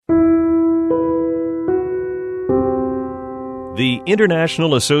The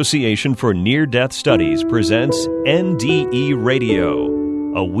International Association for Near-Death Studies presents NDE Radio,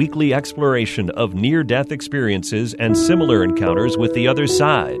 a weekly exploration of near-death experiences and similar encounters with the other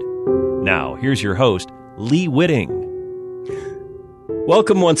side. Now, here's your host, Lee Whitting.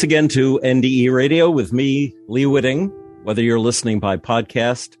 Welcome once again to NDE Radio with me, Lee Whitting. Whether you're listening by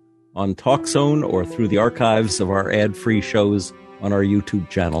podcast, on TalkZone, or through the archives of our ad-free shows on our YouTube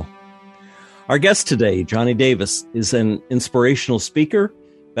channel. Our guest today, Johnny Davis, is an inspirational speaker,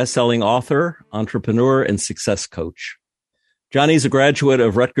 best-selling author, entrepreneur, and success coach. Johnny is a graduate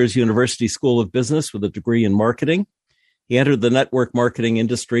of Rutgers University School of Business with a degree in marketing. He entered the network marketing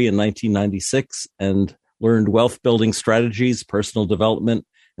industry in 1996 and learned wealth-building strategies, personal development,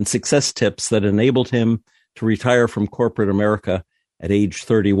 and success tips that enabled him to retire from corporate America at age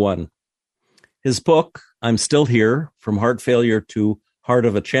 31. His book, I'm Still Here, From Heart Failure to Heart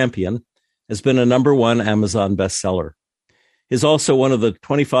of a Champion, has been a #1 Amazon bestseller. He's also one of the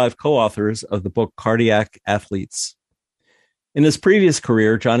 25 co-authors of the book Cardiac Athletes. In his previous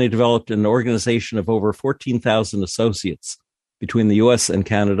career, Johnny developed an organization of over 14,000 associates between the U.S. and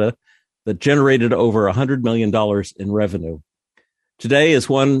Canada that generated over $100 million in revenue. Today, as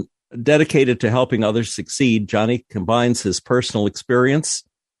one dedicated to helping others succeed, Johnny combines his personal experience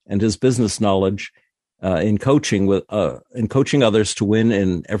and his business knowledge in coaching others to win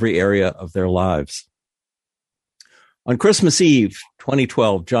in every area of their lives. On Christmas Eve,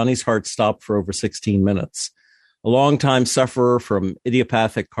 2012, Johnny's heart stopped for over 16 minutes. A longtime sufferer from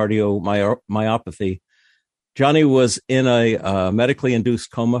idiopathic cardiomyopathy, Johnny was in a medically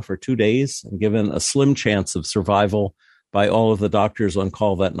induced coma for 2 days and given a slim chance of survival by all of the doctors on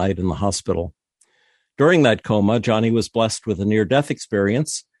call that night in the hospital. During that coma, Johnny was blessed with a near-death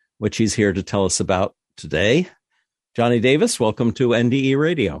experience, which he's here to tell us about today. Johnny Davis, welcome to NDE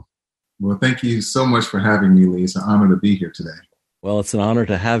Radio. Well, thank you so much for having me, Lee. It's an honor to be here today. Well, it's an honor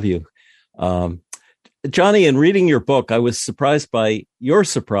to have you. Johnny, in reading your book, I was surprised by your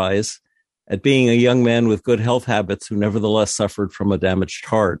surprise at being a young man with good health habits who nevertheless suffered from a damaged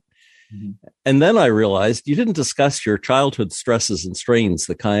heart. Mm-hmm. And then I realized you didn't discuss your childhood stresses and strains,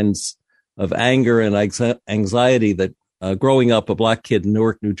 the kinds of anger and anxiety that growing up a black kid in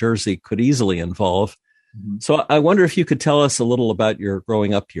Newark, New Jersey could easily involve. Mm-hmm. So I wonder if you could tell us a little about your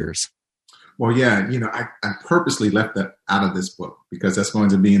growing up years. Well, yeah, I purposely left that out of this book because that's going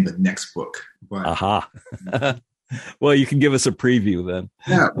to be in the next book. But, aha. Well, you can give us a preview then.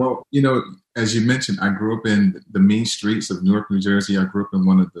 Yeah, well, as you mentioned, I grew up in the mean streets of Newark, New Jersey. I grew up in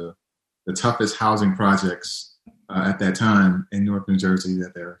one of the toughest housing projects at that time in Newark, New Jersey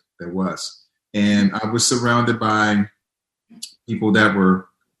that there was. And I was surrounded by people that were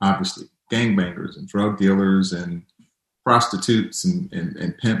obviously gangbangers and drug dealers and prostitutes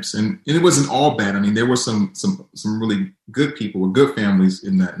and pimps. And it wasn't all bad. I mean, there were some really good people with good families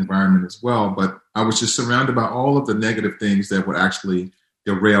in that environment as well. But I was just surrounded by all of the negative things that would actually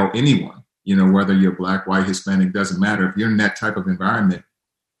derail anyone, whether you're black, white, Hispanic, doesn't matter. If you're in that type of environment,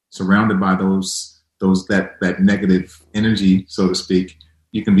 surrounded by that negative energy, so to speak,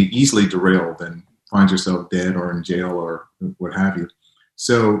 you can be easily derailed and find yourself dead or in jail or what have you.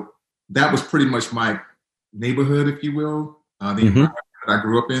 So that was pretty much my neighborhood, if you will, the environment that I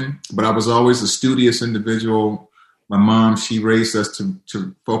grew up in. But I was always a studious individual. My mom, she raised us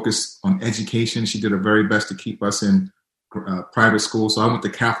to focus on education. She did her very best to keep us in private school. So I went to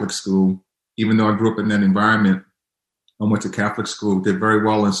Catholic school, even though I grew up in that environment. I went to Catholic school, did very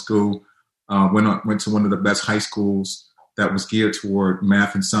well in school, went to one of the best high schools that was geared toward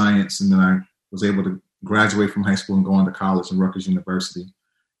math and science. And then I was able to graduate from high school and go on to college in Rutgers University.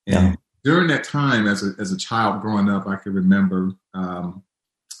 And during that time, as a child growing up, I can remember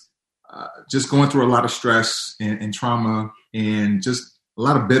just going through a lot of stress and trauma and just a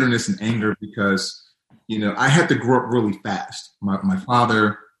lot of bitterness and anger because, I had to grow up really fast. My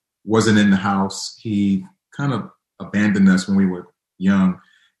father wasn't in the house. He kind of abandoned us when we were young.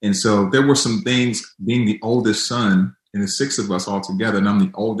 And so there were some things, being the oldest son, and there's 6 of us all together, and I'm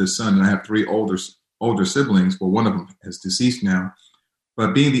the oldest son, and I have 3 older siblings. Well, one of them is deceased now.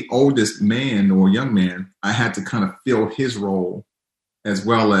 But being the oldest man or young man, I had to kind of fill his role as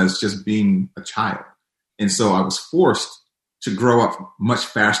well as just being a child. And so I was forced to grow up much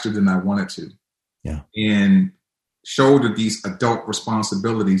faster than I wanted to. Yeah. And shoulder these adult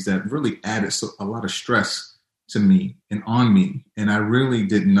responsibilities that really added a lot of stress to me and on me. And I really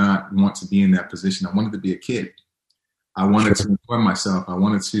did not want to be in that position. I wanted to be a kid. I wanted to enjoy myself. I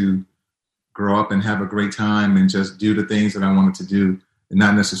wanted to grow up and have a great time and just do the things that I wanted to do and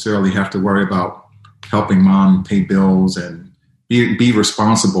not necessarily have to worry about helping mom pay bills and be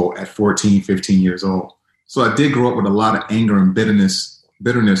responsible at 14, 15 years old. So I did grow up with a lot of anger and bitterness,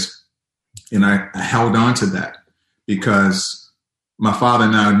 and I held on to that because my father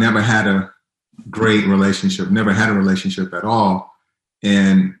and I never had a great relationship, never had a relationship at all.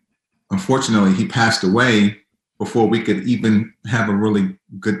 And unfortunately, he passed away before we could even have a really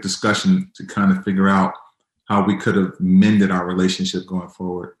good discussion to kind of figure out how we could have mended our relationship going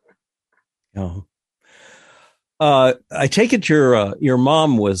forward. Oh. I take it your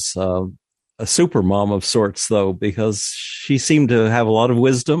mom was a super mom of sorts, though, because she seemed to have a lot of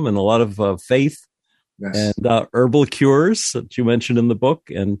wisdom and a lot of faith. Yes. And herbal cures that you mentioned in the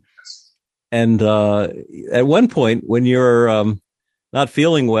book. And at one point, when you're not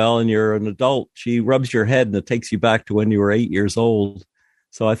feeling well and you're an adult, she rubs your head and it takes you back to when you were 8 years old.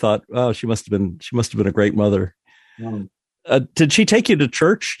 So I thought, oh, she must have been a great mother. Did she take you to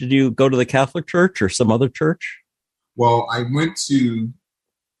church? Did you go to the Catholic Church or some other church? Well,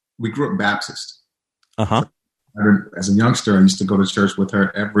 we grew up Baptist. Uh-huh. As a youngster, I used to go to church with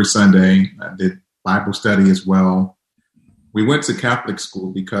her every Sunday. I did Bible study as well. We went to Catholic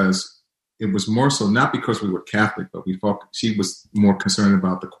school because it was more so not because we were Catholic, but we thought she was more concerned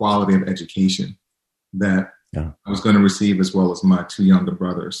about the quality of education that I was going to receive, as well as my two younger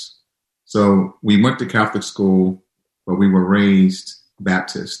brothers. So we went to Catholic school, but we were raised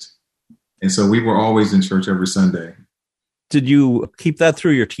Baptist. And so we were always in church every Sunday. Did you keep that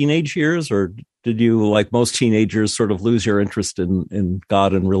through your teenage years, or did you, like most teenagers, sort of lose your interest in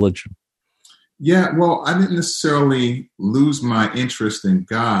God and religion? Yeah, well, I didn't necessarily lose my interest in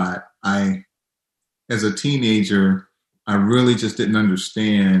God. As a teenager, I really just didn't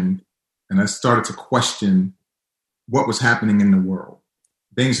understand, and I started to question what was happening in the world.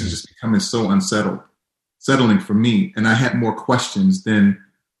 Things were just becoming so settling for me, and I had more questions than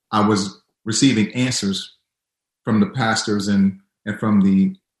I was receiving answers from the pastors and from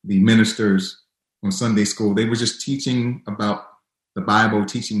the ministers on Sunday school. They were just teaching about the Bible,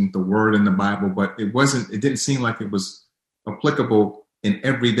 teaching the word in the Bible, but it didn't seem like it was applicable in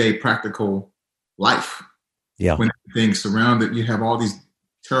everyday practical life. Yeah. When things surrounded, you have all these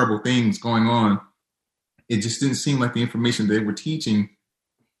terrible things going on. It just didn't seem like the information they were teaching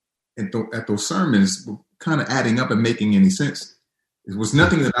at those sermons were kind of adding up and making any sense. It was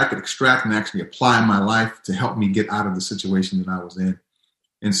nothing that I could extract and actually apply in my life to help me get out of the situation that I was in.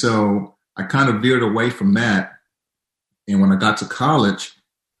 And so I kind of veered away from that. And when I got to college,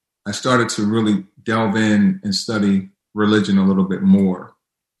 I started to really delve in and study religion a little bit more.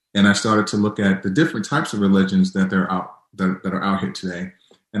 And I started to look at the different types of religions that are out here today.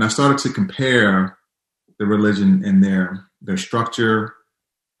 And I started to compare the religion and their structure.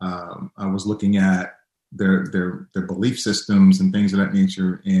 I was looking at their belief systems and things of that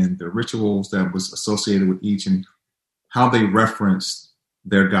nature, and the rituals that was associated with each, and how they referenced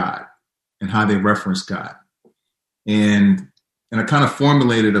their God and how they referenced God. And I kind of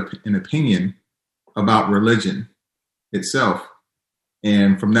formulated an opinion about religion itself.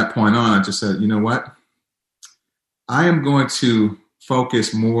 And from that point on, I just said, you know what? I am going to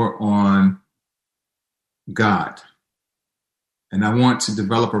focus more on God. And I want to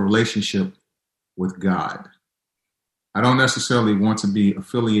develop a relationship with God. I don't necessarily want to be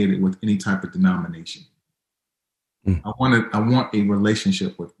affiliated with any type of denomination. I want a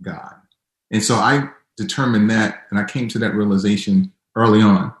relationship with God. And so I determined that, and I came to that realization early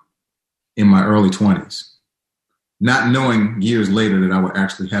on in my early 20s, not knowing years later that I would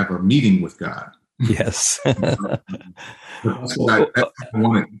actually have a meeting with God. Yes. That's what I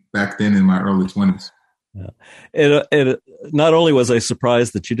wanted back then in my early 20s. Yeah. It not only was I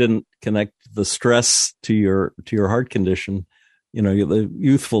surprised that you didn't connect the stress to your heart condition, the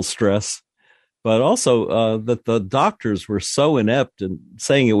youthful stress, but also that the doctors were so inept in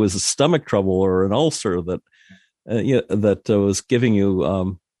saying it was a stomach trouble or an ulcer that was giving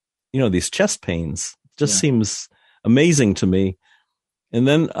you these chest pains. Just seems amazing to me. And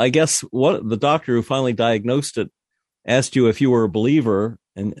then I guess the doctor who finally diagnosed it asked you if you were a believer.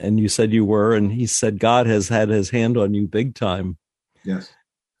 And you said you were, and he said God has had his hand on you big time. Yes.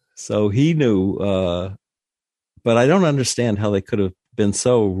 So he knew, but I don't understand how they could have been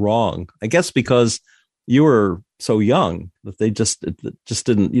so wrong. I guess because you were so young that they just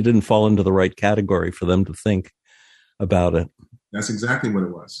didn't fall into the right category for them to think about it. That's exactly what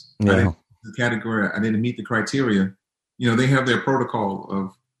it was. Yeah. The category, I didn't meet the criteria. They have their protocol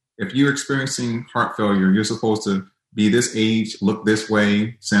of, if you're experiencing heart failure, you're supposed to be this age, look this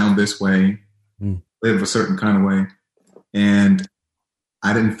way, sound this way, live a certain kind of way. And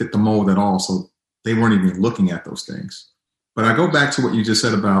I didn't fit the mold at all. So they weren't even looking at those things. But I go back to what you just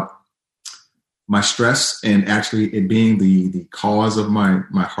said about my stress and actually it being the cause of my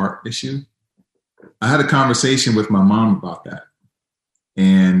heart issue. I had a conversation with my mom about that.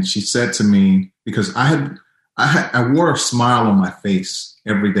 And she said to me, because I wore a smile on my face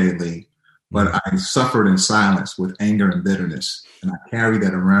every day, Lee, but I suffered in silence with anger and bitterness. And I carried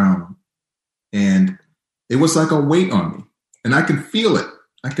that around. And it was like a weight on me. And I could feel it.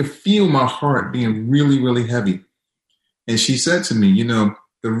 I could feel my heart being really, really heavy. And she said to me, you know,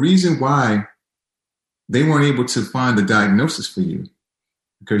 the reason why they weren't able to find the diagnosis for you,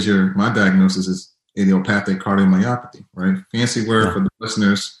 because my diagnosis is idiopathic cardiomyopathy, right? Fancy word for the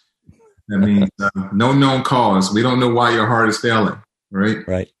listeners. That means no known cause. We don't know why your heart is failing, right?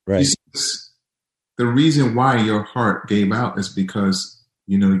 Right. The reason why your heart gave out is because,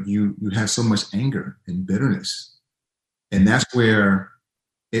 you know, you had so much anger and bitterness. And that's where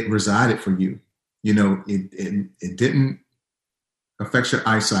it resided for you. You know, it didn't affect your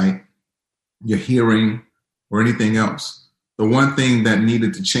eyesight, your hearing, or anything else. The one thing that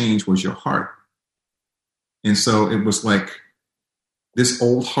needed to change was your heart. And so it was like this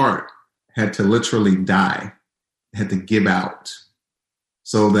old heart had to literally die, had to give out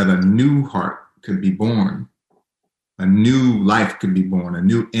so that a new heart could be born, a new life could be born, a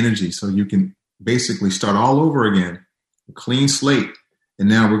new energy. So you can basically start all over again, a clean slate. And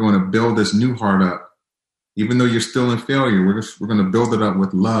now we're going to build this new heart up. Even though you're still in failure, we're going to build it up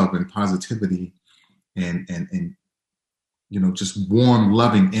with love and positivity and you know, just warm,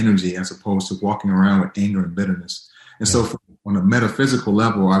 loving energy as opposed to walking around with anger and bitterness. And so on a metaphysical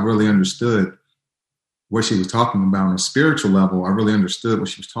level, I really understood what she was talking about. On a spiritual level, I really understood what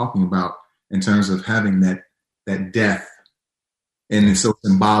she was talking about in terms of having that death. And it's so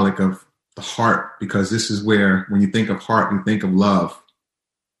symbolic of the heart, because this is where, when you think of heart, you think of love.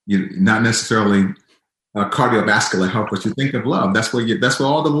 You not necessarily cardiovascular health, but you think of love. That's where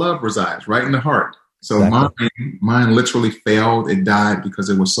all the love resides, right in the heart. So exactly. Mine literally failed. It died because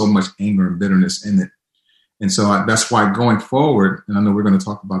there was so much anger and bitterness in it. And so that's why going forward, and I know we're going to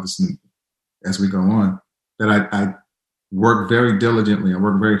talk about this as we go on, that I work very diligently. I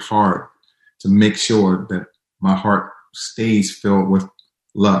work very hard to make sure that my heart stays filled with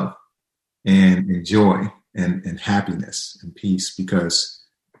love and joy and happiness and peace, because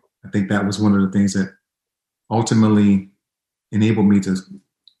I think that was one of the things that ultimately enabled me to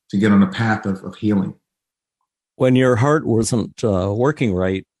get on a path of healing. When your heart wasn't working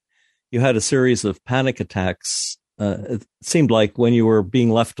right, you had a series of panic attacks. It seemed like when you were being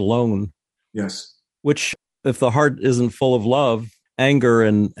left alone. Yes. Which, if the heart isn't full of love, anger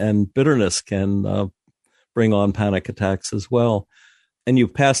and bitterness can bring on panic attacks as well. And you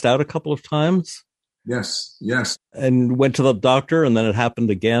passed out a couple of times? Yes. And went to the doctor, and then it happened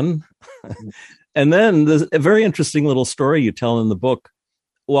again. And then there's a very interesting little story you tell in the book.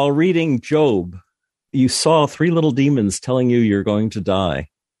 While reading Job, you saw 3 little demons telling you you're going to die.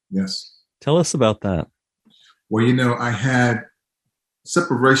 Yes. Tell us about that. Well, you know, I had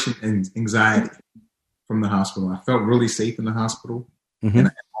separation anxiety from the hospital. I felt really safe in the hospital, and I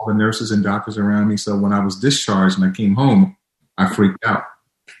had all the nurses and doctors around me. So when I was discharged and I came home, I freaked out,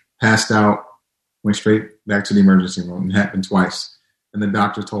 passed out, went straight back to the emergency room. It happened twice. And the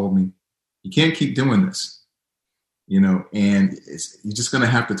doctor told me, you can't keep doing this, you know, and you're just going to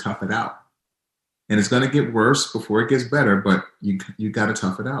have to tough it out. And it's going to get worse before it gets better, but you got to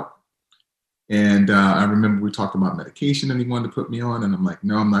tough it out. And I remember we talked about medication and he wanted to put me on, and I'm like,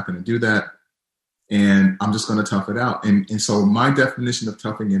 no, I'm not going to do that. And I'm just going to tough it out. And so my definition of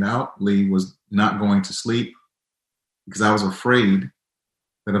toughing it out, Lee, was not going to sleep, because I was afraid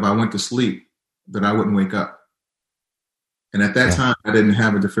that if I went to sleep, that I wouldn't wake up. And at that time, I didn't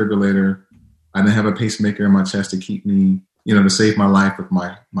have a defibrillator. I didn't have a pacemaker in my chest to keep me, you know, to save my life if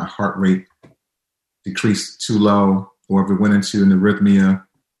my heart rate decreased too low, or if it went into an arrhythmia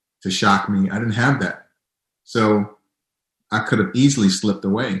to shock me. I didn't have that. So I could have easily slipped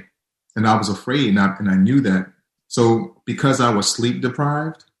away. And I was afraid, and I knew that. So because I was sleep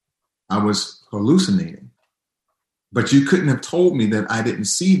deprived, I was hallucinating. But you couldn't have told me that I didn't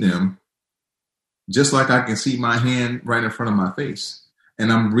see them, just like I can see my hand right in front of my face.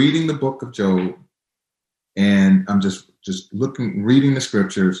 And I'm reading the book of Job, and I'm just reading the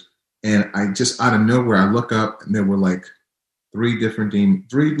scriptures. And I just, out of nowhere, I look up, and there were like 3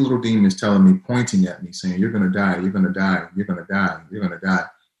 little demons telling me, pointing at me, saying, you're going to die, you're going to die, you're going to die, you're going to die.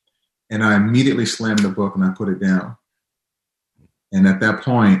 And I immediately slammed the book and I put it down. And at that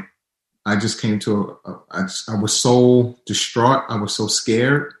point, I just came to I was so distraught. I was so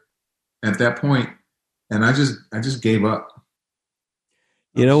scared at that point, and I just gave up.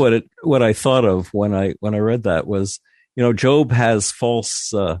 You know what I thought of when I read that was, you know, Job has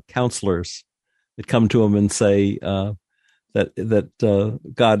false counselors that come to him and say, that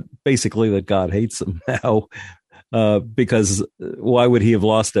God hates him now, because why would he have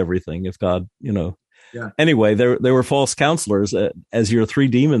lost everything if God, Yeah. Anyway, there were false counselors, as your three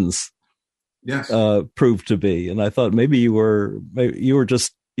demons, yes, proved to be, and I thought maybe you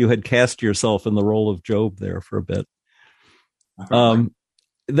had cast yourself in the role of Job there for a bit.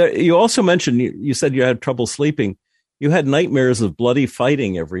 You also mentioned you said you had trouble sleeping. You had nightmares of bloody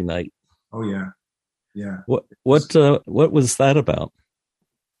fighting every night. Oh yeah. Yeah. What was that about?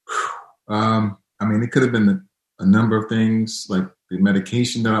 It could have been a number of things, like the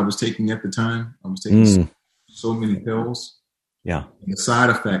medication that I was taking at the time. I was taking so many pills. Yeah. And the side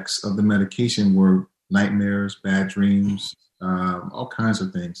effects of the medication were nightmares, bad dreams, all kinds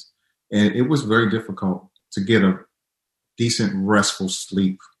of things. And it was very difficult to get a decent, restful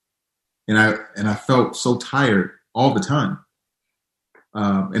sleep. And I felt so tired all the time.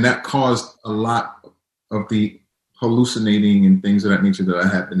 And that caused a lot of the hallucinating and things of that nature that I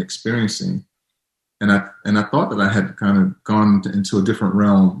had been experiencing. And I thought that I had kind of gone into a different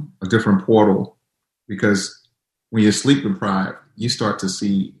realm, a different portal, because when you're sleep deprived, you start to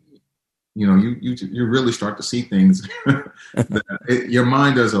see, you really start to see things. Your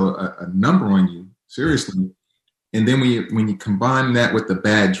mind does a number on you, seriously. And then when you combine that with the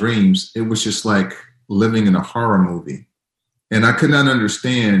bad dreams, it was just like living in a horror movie. And I could not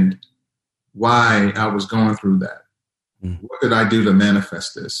understand why I was going through that. What did I do to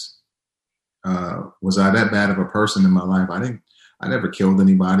manifest this? Was I that bad of a person in my life? I never killed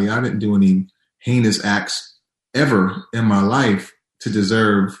anybody. I didn't do any heinous acts ever in my life to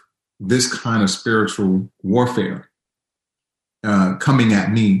deserve this kind of spiritual warfare coming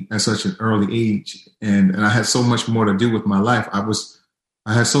at me at such an early age. And I had so much more to do with my life.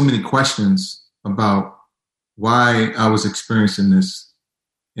 I had so many questions about why I was experiencing this.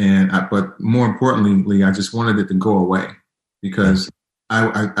 But more importantly, I just wanted it to go away, because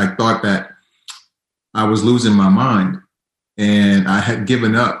I thought that I was losing my mind, and I had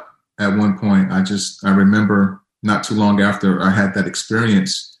given up at one point. I remember not too long after I had that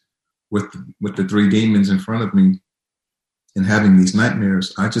experience with the three demons in front of me and having these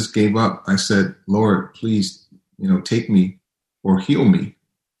nightmares, I just gave up. I said, Lord, please, take me or heal me,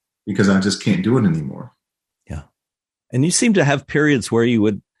 because I just can't do it anymore. Yeah. And you seem to have periods where you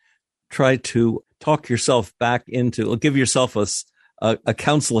would try to talk yourself back into, give yourself a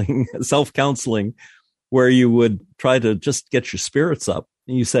counseling, self-counseling, where you would try to just get your spirits up.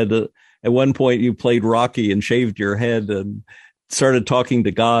 And you said at one point you played Rocky and shaved your head and started talking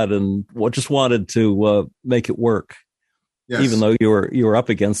to God and just wanted to make it work. Yes. Even though you were up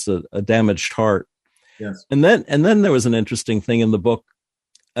against a damaged heart. Yes. And then there was an interesting thing in the book,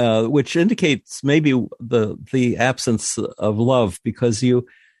 which indicates maybe the absence of love, because you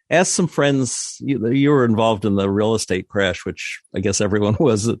asked some friends, you were involved in the real estate crash, which I guess everyone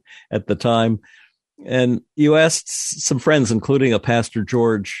was at the time. And you asked some friends, including a Pastor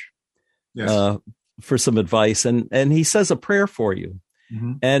George, yes, for some advice. And he says a prayer for you,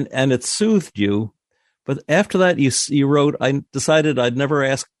 and it soothed you. But after that, you wrote, I decided I'd never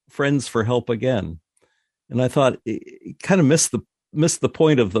ask friends for help again. And I thought it kind of missed the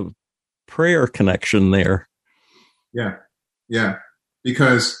point of the prayer connection there. Yeah. Yeah.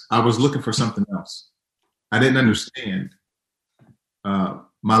 Because I was looking for something else. I didn't understand.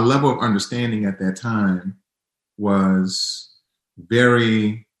 My level of understanding at that time was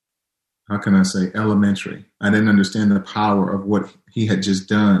very, how can I say, elementary. I didn't understand the power of what he had just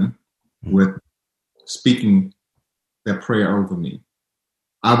done with speaking that prayer over me.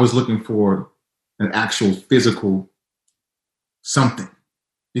 I was looking for an actual physical something,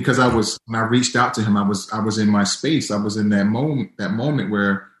 because when I reached out to him, I was in my space. I was in that moment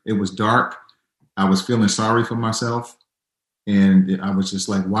where it was dark. I was feeling sorry for myself, and I was just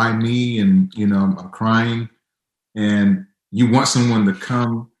like, why me? And, I'm crying, and you want someone to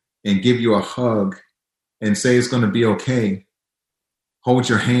come and give you a hug and say, it's going to be okay. Hold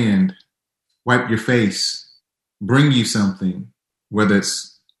your hand, wipe your face, bring you something, whether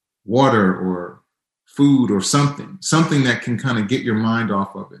it's water or food or something that can kind of get your mind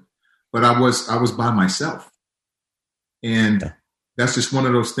off of it. But I was by myself. And that's just one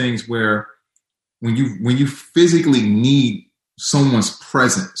of those things where when you physically need someone's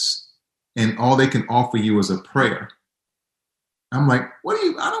presence and all they can offer you is a prayer, I'm like,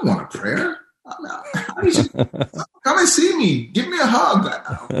 I don't want a prayer. Come and see me. Give me a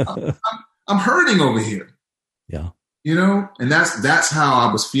hug. I'm hurting over here. Yeah. And that's how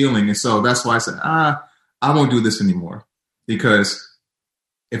I was feeling. And so that's why I said, I won't do this anymore, because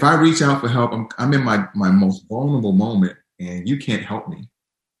if I reach out for help, I'm in my most vulnerable moment, and you can't help me.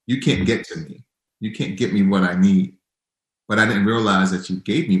 You can't get to me. You can't get me what I need. but I didn't realize that you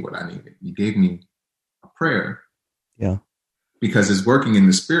gave me what I needed. You gave me a prayer. Yeah. Because it's working in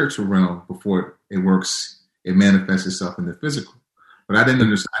the spiritual realm before it manifests itself in the physical. But I didn't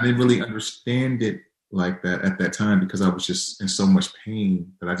really understand it like that at that time, because I was just in so much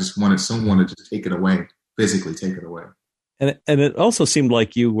pain that I just wanted someone to just take it away, physically take it away. And it also seemed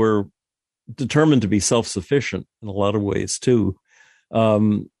like you were determined to be self-sufficient in a lot of ways too.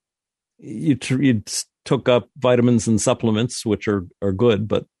 You took up vitamins and supplements, which are good,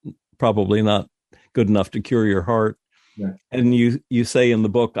 but probably not good enough to cure your heart. Yeah. And you say in the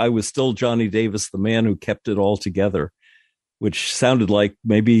book, I was still Johnny Davis, the man who kept it all together, which sounded like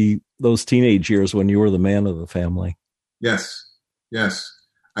maybe those teenage years when you were the man of the family. Yes.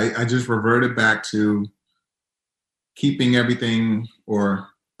 I just reverted back to keeping everything, or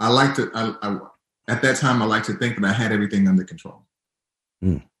at that time, I like to think that I had everything under control.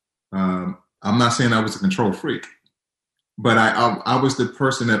 I'm not saying I was a control freak, but I was the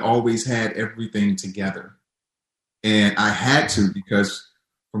person that always had everything together. And I had to, because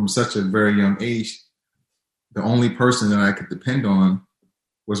from such a very young age, the only person that I could depend on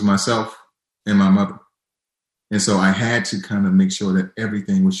was myself and my mother. And so I had to kind of make sure that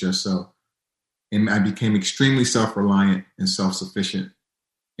everything was just so. And I became extremely self-reliant and self-sufficient.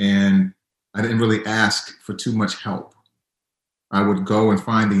 And I didn't really ask for too much help. I would go and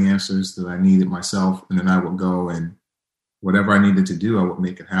find the answers that I needed myself. And then I would go and whatever I needed to do, I would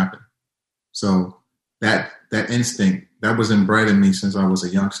make it happen. So that instinct, that was inbred in me since I was a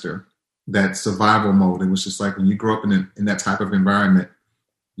youngster, that survival mode. It was just like when you grow up in that type of environment,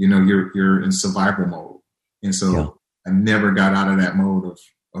 you're in survival mode. And so I never got out of that mode of,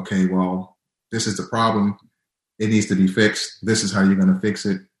 okay, well, this is the problem. It needs to be fixed. This is how you're going to fix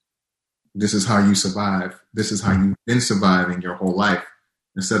it. This is how you survive. This is how you've been surviving your whole life.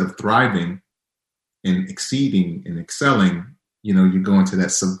 Instead of thriving and exceeding and excelling, you go into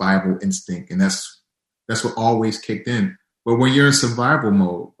that survival instinct. And that's what always kicked in. But when you're in survival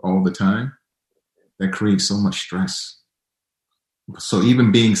mode all the time, that creates so much stress. So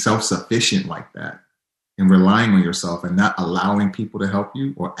even being self-sufficient like that and relying on yourself and not allowing people to help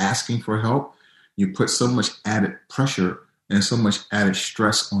you or asking for help, you put so much added pressure and so much added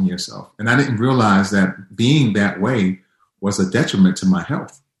stress on yourself. And I didn't realize that being that way was a detriment to my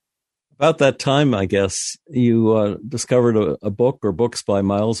health. About that time, I guess, you discovered a book or books by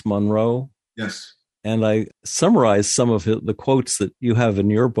Miles Monroe. Yes. And I summarized some of the quotes that you have in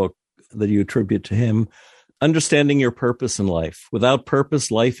your book that you attribute to him. Understanding your purpose in life. Without purpose,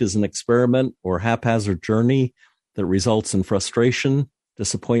 life is an experiment or haphazard journey that results in frustration,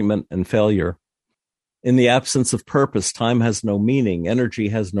 disappointment, and failure. In the absence of purpose, time has no meaning, energy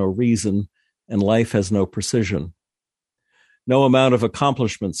has no reason, and life has no precision. No amount of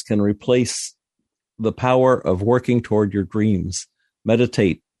accomplishments can replace the power of working toward your dreams.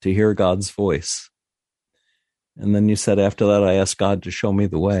 Meditate to hear God's voice. And then you said, after that, I asked God to show me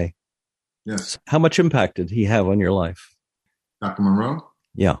the way. Yes. How much impact did he have on your life? Dr. Monroe?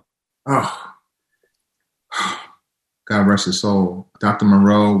 Yeah. Oh, God rest his soul. Dr.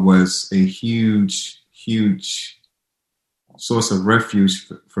 Monroe was a huge source of refuge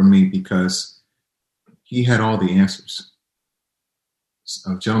for me because he had all the answers.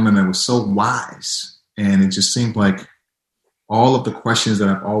 A gentleman that was so wise. And it just seemed like all of the questions that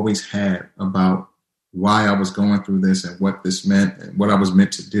I've always had about why I was going through this and what this meant and what I was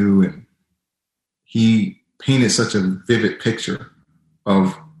meant to do. And he painted such a vivid picture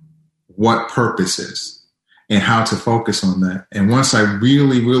of what purpose is and how to focus on that. And once I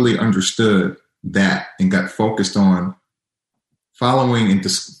really, really understood that and got focused on following and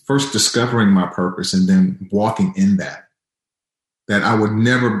first discovering my purpose and then walking in that I would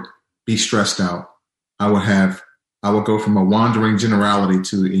never be stressed out. I would go from a wandering generality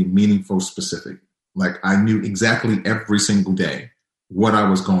to a meaningful specific. Like I knew exactly every single day what I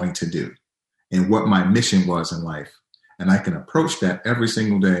was going to do and what my mission was in life. And I can approach that every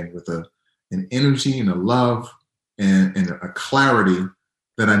single day with an energy and a love and a clarity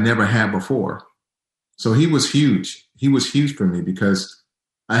that I never had before. So he was huge. He was huge for me because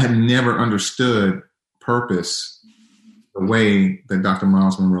I had never understood purpose the way that Dr.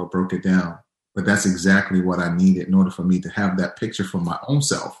 Miles Monroe broke it down. But that's exactly what I needed in order for me to have that picture for my own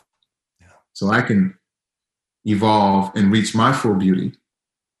self. Yeah. So I can evolve and reach my full beauty,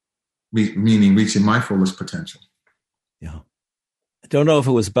 meaning reaching my fullest potential. Yeah. I don't know if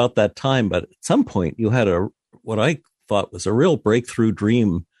it was about that time, but at some point you had what I thought was a real breakthrough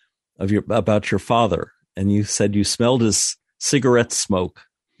dream about your father. And you said you smelled his cigarette smoke.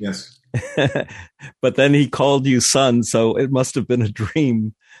 Yes. But then he called you son, so it must have been a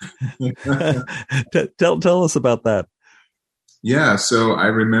dream. Tell us about that. Yeah, so I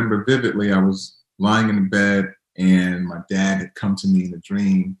remember vividly, I was lying in bed and my dad had come to me in a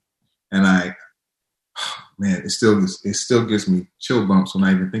dream, and man, it still gives me chill bumps when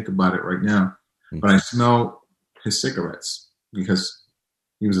I even think about it right now. But I smell his cigarettes because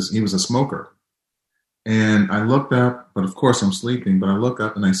he was a smoker. And I looked up, but of course I'm sleeping, but I look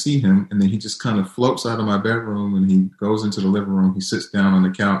up and I see him, and then he just kind of floats out of my bedroom and he goes into the living room. He sits down on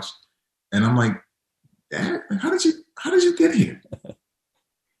the couch, and I'm like, Dad, how did you get here?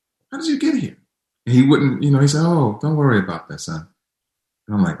 How did you get here? And he wouldn't, he said, oh, don't worry about that, son.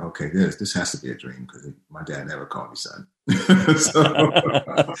 And I'm like, okay, this has to be a dream because my dad never called me son.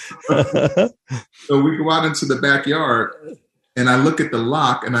 So we go out into the backyard, and I look at the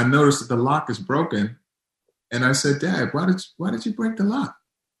lock, and I notice that the lock is broken. And I said, Dad, why did you break the lock?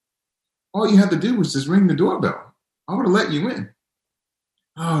 All you had to do was just ring the doorbell. I would have let you in.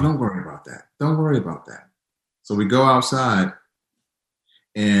 Oh, don't worry about that. Don't worry about that. So we go outside,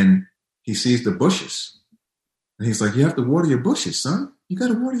 and he sees the bushes. And he's like, you have to water your bushes, son. You got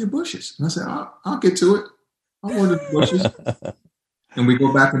to water your bushes. And I said, I'll get to it. I'll water the bushes. And we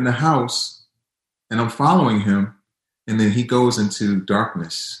go back in the house, and I'm following him. And then he goes into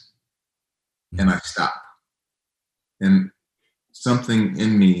darkness, and I stop. And something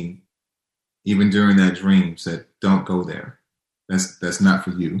in me, even during that dream, said, don't go there. That's not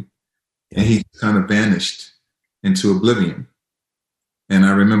for you. And he kind of vanished into oblivion. And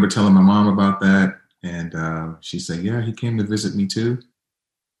I remember telling my mom about that. And she said, yeah, he came to visit me too.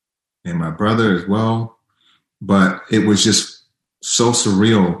 And my brother as well. But it was just so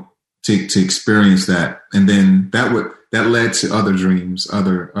surreal to experience that. And then that led to other dreams,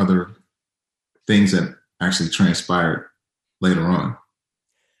 other things that actually transpired later on.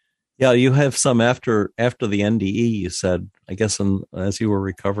 Yeah, you have some after the NDE, you said, I guess, as you were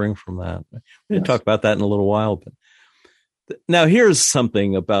recovering from that. We're going to talk about that in a little while. But now here's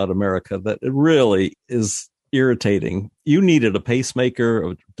something about America that it really is irritating. You needed a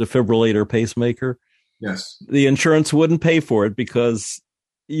pacemaker, a defibrillator pacemaker. Yes. The insurance wouldn't pay for it because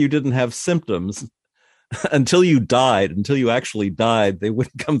you didn't have symptoms. Until you actually died, they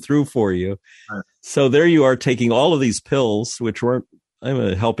wouldn't come through for you. Right. So there you are taking all of these pills, which weren't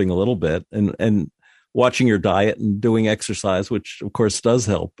helping a little bit, and watching your diet and doing exercise, which of course does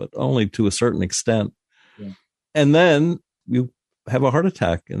help, but only to a certain extent. Yeah. And then you have a heart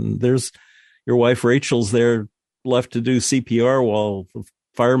attack, and there's your wife, Rachel's there left to do CPR while the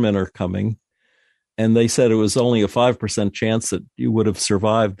firemen are coming. And they said it was only a 5% chance that you would have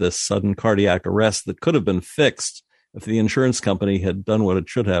survived this sudden cardiac arrest that could have been fixed if the insurance company had done what it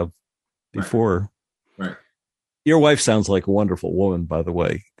should have before. Right. Your wife sounds like a wonderful woman, by the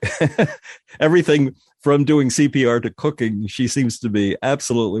way. Everything from doing CPR to cooking, she seems to be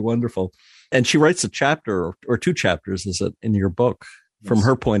absolutely wonderful. And she writes a chapter or two chapters, is it, in your book, from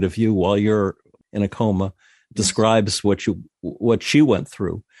her point of view while you're in a coma, describes what she went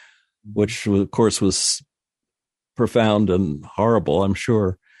through, which of course was profound and horrible, I'm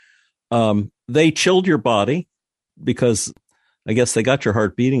sure. They chilled your body because I guess they got your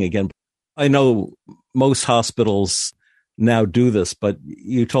heart beating again. I know most hospitals now do this, but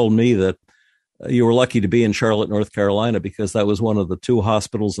you told me that you were lucky to be in Charlotte, North Carolina, because that was one of the 2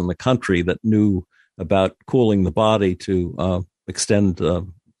 hospitals in the country that knew about cooling the body to extend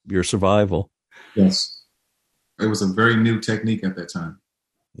your survival. Yes. It was a very new technique at that time.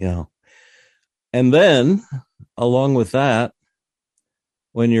 Yeah. And then, along with that,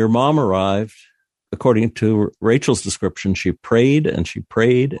 when your mom arrived, according to Rachel's description, she prayed and she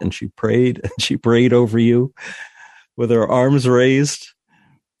prayed and she prayed and she prayed over you with her arms raised.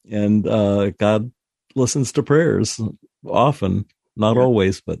 And God listens to prayers often, not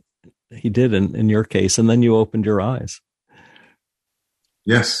always, but he did in your case. And then you opened your eyes.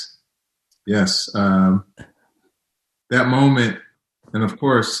 Yes. Yes. That moment, and of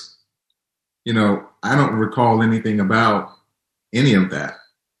course, I don't recall anything about any of that.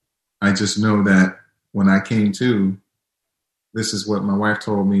 I just know that when I came to, this is what my wife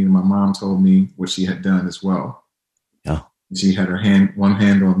told me, and my mom told me what she had done as well. Yeah. She had one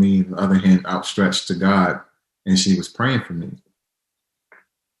hand on me, the other hand outstretched to God, and she was praying for me.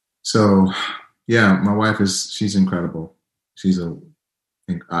 So, yeah, my wife she's incredible.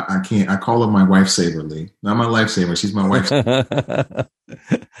 I call her my wife saver, Lee. Not my lifesaver. She's my wife.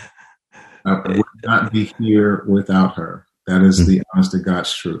 I would not be here without her. That is the honest to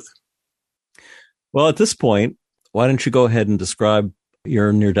God's truth. Well, at this point, why don't you go ahead and describe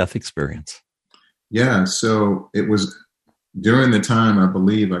your near-death experience? Yeah, so it was during the time,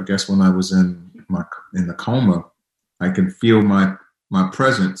 I guess when I was in the coma, I could feel my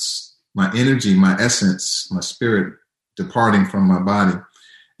presence, my energy, my essence, my spirit departing from my body.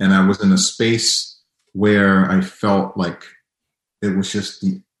 And I was in a space where I felt like it was just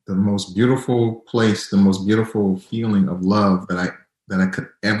the most beautiful place, the most beautiful feeling of love that I could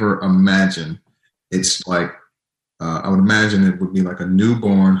ever imagine. It's like, I would imagine it would be like a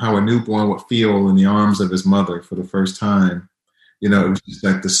newborn, how a newborn would feel in the arms of his mother for the first time. You know, it was just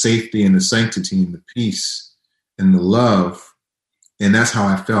like the safety and the sanctity and the peace and the love. And that's how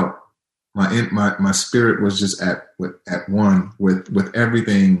I felt. My spirit was just at one with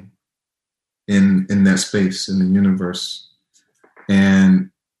everything in that space, in the universe.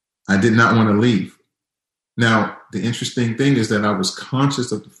 And I did not want to leave. Now, the interesting thing is that I was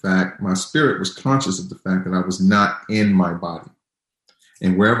conscious of the fact, my spirit was conscious of the fact that I was not in my body.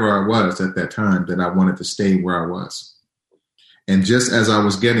 And wherever I was at that time, that I wanted to stay where I was. And just as I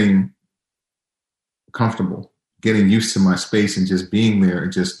was getting comfortable, getting used to my space and just being there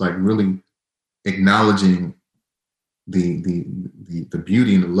and just like really acknowledging the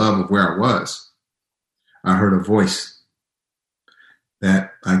beauty and the love of where I was, I heard a voice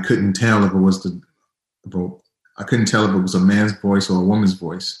that I couldn't tell if it was I couldn't tell if it was a man's voice or a woman's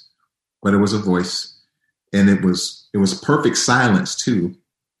voice, but it was a voice, and it was perfect silence too,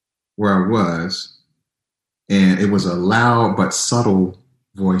 where I was, and it was a loud but subtle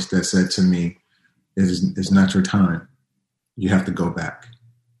voice that said to me, "It's not your time. You have to go back."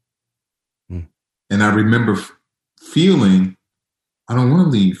 And I remember feeling, I don't want to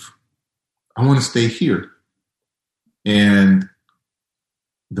leave. I want to stay here. And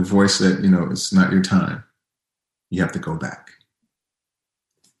the voice said, it's not your time. You have to go back.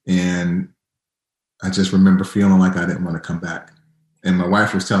 And I just remember feeling like I didn't want to come back. And my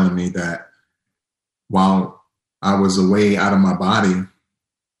wife was telling me that while I was away out of my body,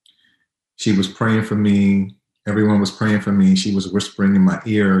 she was praying for me. Everyone was praying for me. She was whispering in my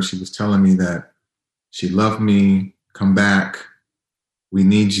ear. She was telling me that she loved me. Come back. We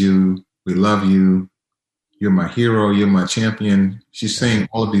need you. We love you. You're my hero. You're my champion. She's saying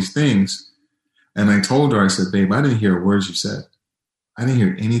all of these things. And I told her, I said, babe, I didn't hear a word you said. I didn't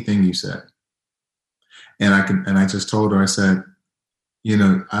hear anything you said. And I just told her, I said,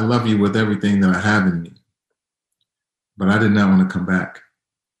 I love you with everything that I have in me, but I did not want to come back.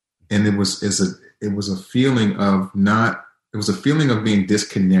 And it was a feeling of being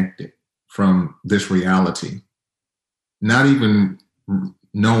disconnected from this reality, not even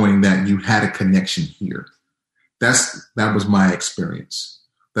knowing that you had a connection here. That was my experience,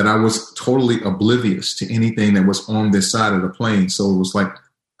 that I was totally oblivious to anything that was on this side of the plane. So it was like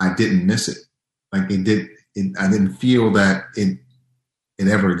I didn't miss it. Like I didn't feel that it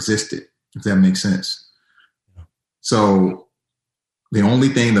ever existed, if that makes sense. So the only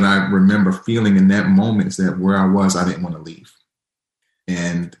thing that I remember feeling in that moment is that where I was, I didn't want to leave.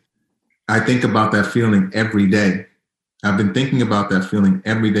 And I think about that feeling every day. I've been thinking about that feeling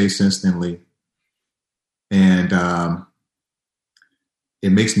every day since then, Lee. And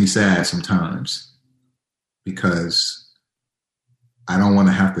it makes me sad sometimes because I don't want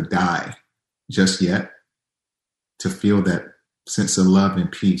to have to die just yet to feel that sense of love and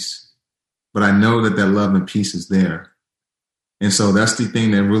peace. But I know that love and peace is there. And so that's the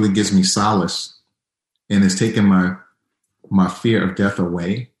thing that really gives me solace and has taken my fear of death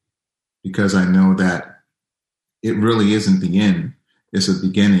away, because I know that it really isn't the end. It's a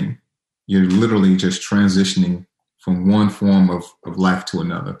beginning. You're literally just transitioning from one form of life to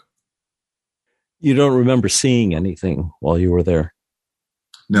another. You don't remember seeing anything while you were there?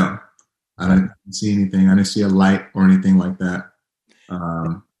 No, I didn't see anything. I didn't see a light or anything like that.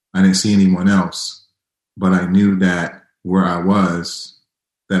 I didn't see anyone else, but I knew that where I was,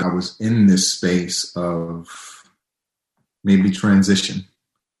 that I was in this space of maybe transition,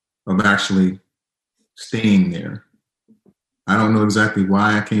 of actually staying there. I don't know exactly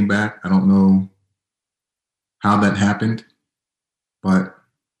why I came back. I don't know how that happened, but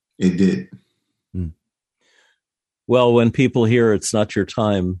it did. Well, when people hear it's not your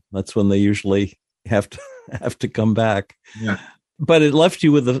time, that's when they usually have to come back. Yeah. But it left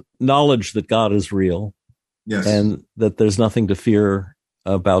you with the knowledge that God is real. Yes. And that there's nothing to fear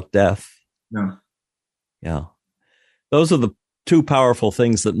about death. No. Yeah. Those are the two powerful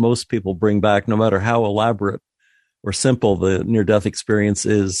things that most people bring back, no matter how elaborate or simple the near-death experience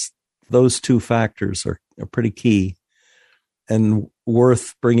is. Those two factors are pretty key and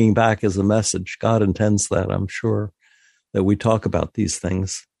worth bringing back as a message. God intends that, I'm sure, that we talk about these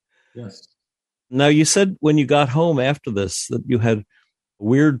things. Yes. Now, you said when you got home after this that you had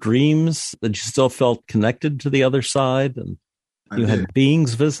weird dreams, that you still felt connected to the other side, and you had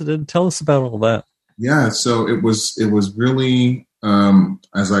beings visited. Tell us about all that. Yeah, so it was really,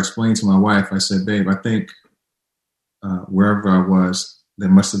 as I explained to my wife, I said, babe, I think wherever I was, there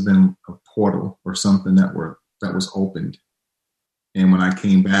must have been a portal or something that was opened. And when I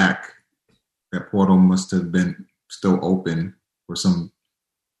came back, that portal must have been still open, or some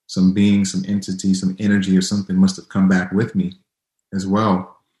being, some entity, some energy or something must have come back with me as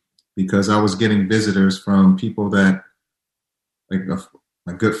well, because I was getting visitors from people that, like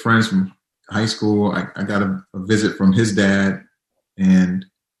my good friends from high school. I got a visit from his dad, and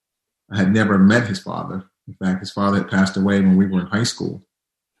I had never met his father. In fact, his father had passed away when we were in high school.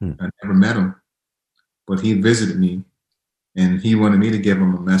 I never met him, but he visited me, and he wanted me to give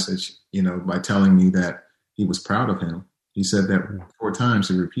him a message, by telling me that he was proud of him. He said that 4 times.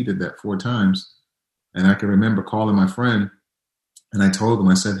 He repeated that 4 times. And I can remember calling my friend, and I told him,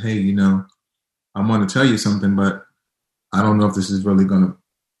 I said, hey, I want to tell you something, but I don't know if this is really going to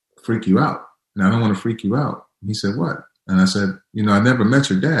freak you out. And I don't want to freak you out. He said, what? And I said, I never met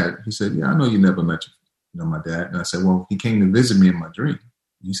your dad. He said, yeah, I know you never met my dad. And I said, well, he came to visit me in my dream.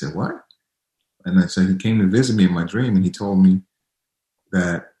 He said, what? And I said, he came to visit me in my dream, and he told me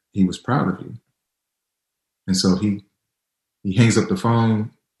that he was proud of you. And so he hangs up the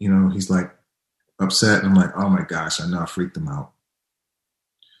phone, he's like upset. And I'm like, oh my gosh, I know I freaked him out.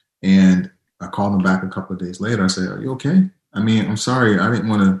 And I called him back a couple of days later. I said, are you okay? I mean, I'm sorry. I didn't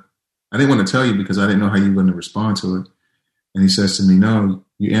want to tell you because I didn't know how you were going to respond to it. And he says to me, no,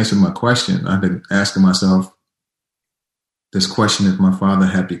 you answered my question. I've been asking myself this question, if my father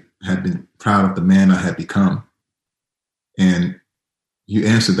had been proud of the man I had become. And you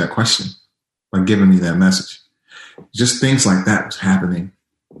answered that question by giving me that message. Just things like that was happening.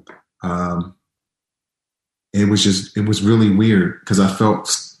 It was really weird because I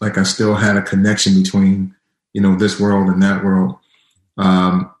felt like I still had a connection between, this world and that world.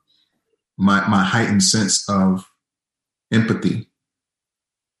 My heightened sense of empathy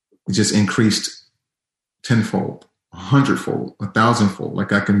just increased 10-fold, 100-fold, 1,000-fold.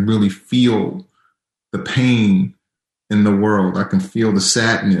 Like I can really feel the pain in the world. I can feel the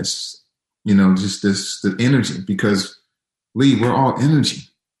sadness, just the energy, because Lee, we're all energy.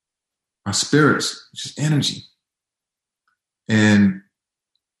 Our spirits, just energy. And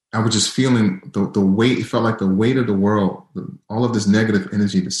I was just feeling the weight. It felt like the weight of the world, all of this negative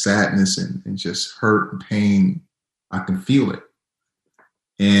energy, the sadness and just hurt and pain. I can feel it.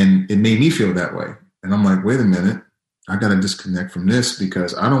 And it made me feel that way. And I'm like, wait a minute, I got to disconnect from this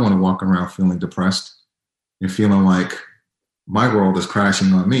because I don't want to walk around feeling depressed and feeling like my world is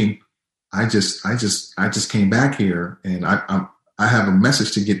crashing on me. I just came back here, and I have a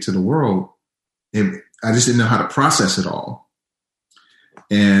message to get to the world, and I just didn't know how to process it all.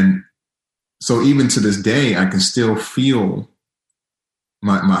 And so even to this day, I can still feel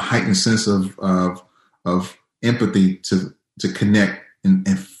my heightened sense of empathy to connect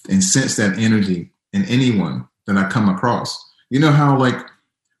and sense that energy in anyone that I come across. You know how, like,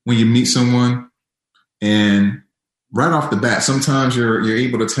 when you meet someone and right off the bat, sometimes you're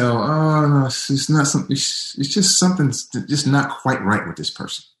able to tell, oh no, it's not something. It's just something just not quite right with this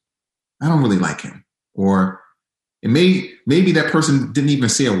person. I don't really like him, or maybe that person didn't even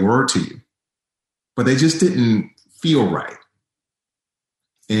say a word to you, but they just didn't feel right.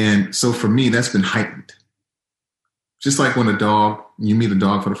 And so for me, that's been heightened. Just like when you meet a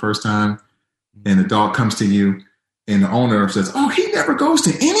dog for the first time, and the dog comes to you, and the owner says, "Oh, he never goes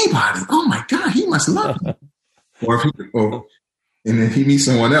to anybody. Oh my God, he must love me." And then he meets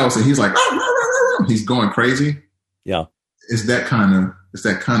someone else, and he's like, he's going crazy. Yeah, it's that kind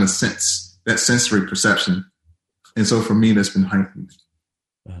of sense, that sensory perception. And so for me, that's been heightened.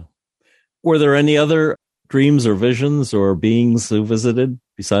 Wow. Were there any other dreams or visions or beings who visited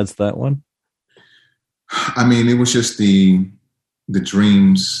besides that one? I mean, it was just the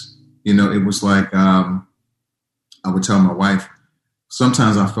dreams. It was like I would tell my wife,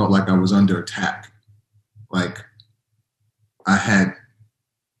 sometimes I felt like I was under attack. Like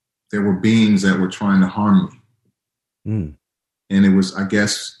there were beings that were trying to harm me. Mm. And it was, I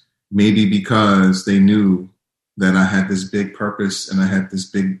guess, maybe because they knew that I had this big purpose and I had this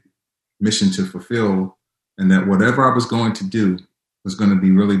big mission to fulfill, and that whatever I was going to do was going to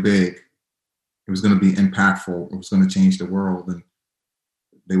be really big. It was going to be impactful. It was going to change the world. And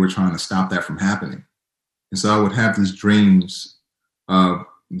they were trying to stop that from happening. And so I would have these dreams of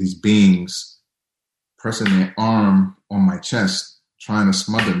these beings pressing their arm on my chest, trying to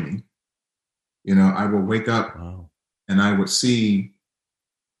smother me. I would wake up and I would see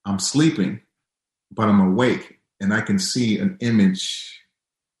I'm sleeping, but I'm awake, and I can see an image.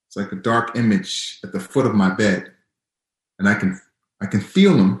 It's like a dark image at the foot of my bed, and I can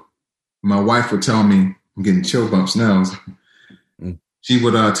feel them. My wife would tell me, I'm getting chill bumps now. She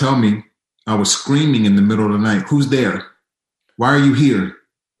would tell me I was screaming in the middle of the night, "Who's there? Why are you here?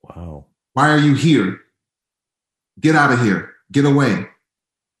 Wow. Why are you here? Get out of here. Get away."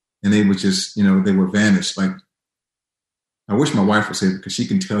 And they would just, they would vanish. Like, I wish my wife was here because she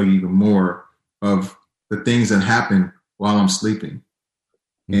can tell you even more of the things that happen while I'm sleeping.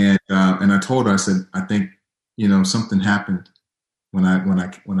 And I told her, I said, I think, something happened when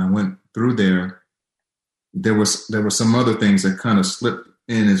I went through there. There were some other things that kind of slipped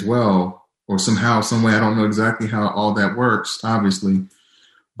in as well, or somehow, some way. I don't know exactly how all that works, obviously.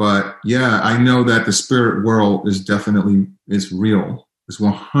 But yeah, I know that the spirit world is real. It's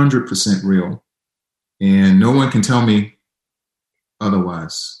 100% real. And no one can tell me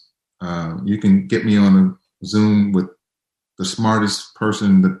otherwise. You can get me on a Zoom with the smartest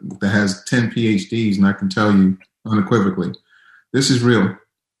person that has 10 PhDs, and I can tell you unequivocally, this is real.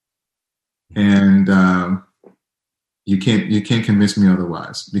 And you can't convince me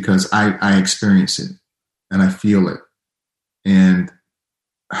otherwise, because I experience it and I feel it. And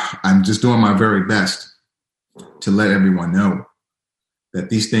I'm just doing my very best to let everyone know that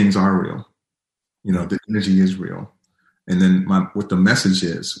these things are real. The energy is real. And then what the message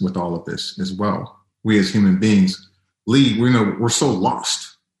is with all of this as well. We as human beings, Lee, we're so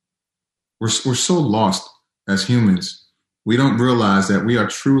lost. We're so lost as humans. We don't realize that we are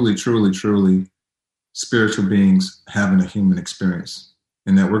truly, truly, truly spiritual beings having a human experience,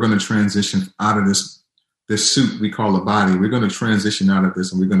 and that we're going to transition out of this suit we call a body. We're going to transition out of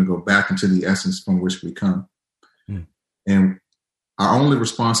this, and we're going to go back into the essence from which we come. And our only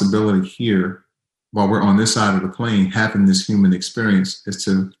responsibility here, while we're on this side of the plane having this human experience, is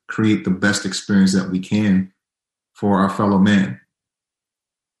to create the best experience that we can for our fellow man,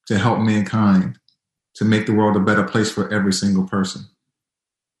 to help mankind, to make the world a better place for every single person.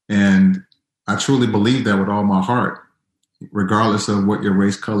 And I truly believe that with all my heart, regardless of what your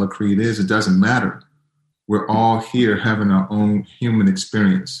race, color, creed is. It doesn't matter. We're all here having our own human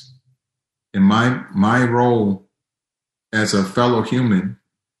experience. And my role as a fellow human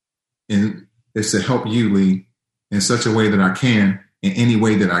is to help you, Lee, in such a way that I can, in any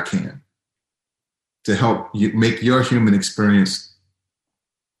way that I can, to help you make your human experience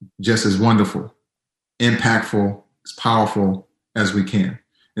just as wonderful, impactful, as powerful as we can.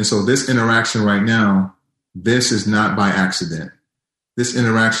 And so this interaction right now, this is not by accident. This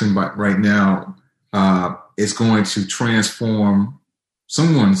interaction right now is going to transform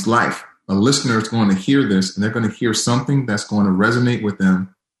someone's life. A listener is going to hear this, and they're going to hear something that's going to resonate with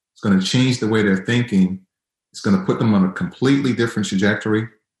them. It's going to change the way they're thinking. It's going to put them on a completely different trajectory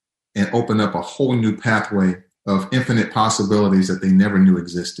and open up a whole new pathway of infinite possibilities that they never knew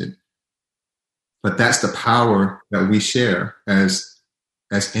existed. But that's the power that we share as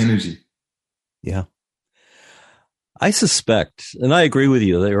energy. Yeah. I suspect, and I agree with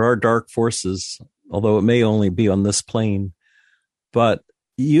you, there are dark forces, although it may only be on this plane. But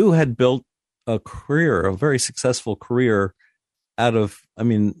you had built a career, a very successful career out of,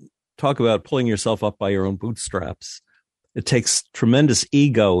 talk about pulling yourself up by your own bootstraps. It takes tremendous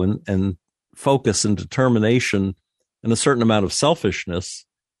ego and focus and determination and a certain amount of selfishness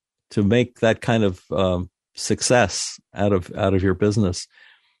to make that kind of success out of your business.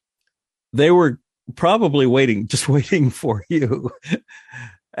 They were probably waiting for you.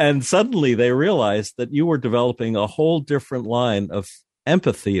 And suddenly they realized that you were developing a whole different line of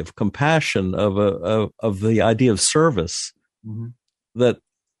empathy, of compassion, of the idea of service, mm-hmm.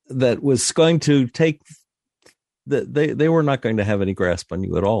 that was going to take that they were not going to have any grasp on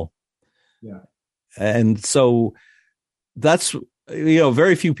you at all. Yeah. And so that's,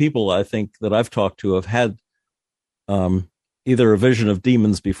 very few people I think that I've talked to have had either a vision of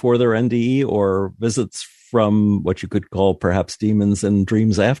demons before their NDE or visits from what you could call perhaps demons and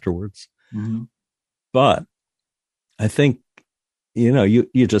dreams afterwards. Mm-hmm. But I think, you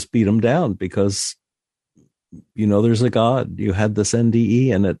just beat them down because, there's a God. You had this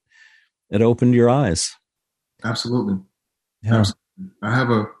NDE and it opened your eyes. Absolutely. Yeah. Absolutely.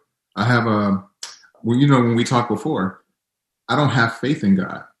 I have a, when we talked before, I don't have faith in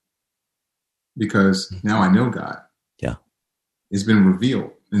God because now I know God. Yeah. It's been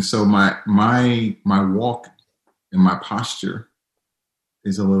revealed. And so my walk and my posture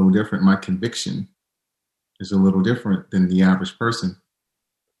is a little different. My conviction is a little different than the average person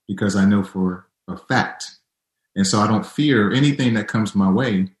because I know for a fact. And so I don't fear anything that comes my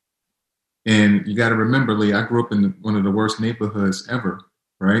way. And you got to remember, Lee, I grew up in one of the worst neighborhoods ever,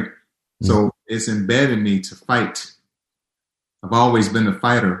 right? Mm-hmm. So it's embedded in me to fight. I've always been a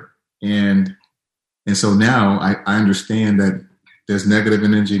fighter. And so now I understand that there's negative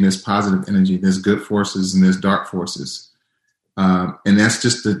energy and there's positive energy. There's good forces and there's dark forces. And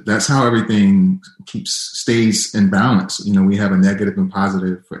that's how everything stays in balance. We have a negative and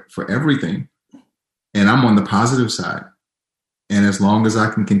positive for everything. And I'm on the positive side. And as long as I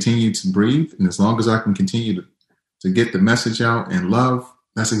can continue to breathe, and as long as I can continue to get the message out and love,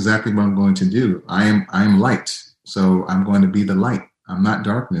 that's exactly what I'm going to do. I am light. So I'm going to be the light. I'm not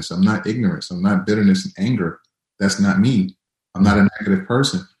darkness. I'm not ignorance. I'm not bitterness and anger. That's not me. I'm not a negative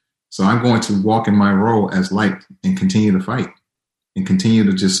person. So I'm going to walk in my role as light and continue to fight and continue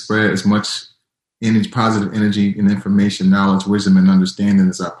to just spread as much positive energy and information, knowledge, wisdom, and understanding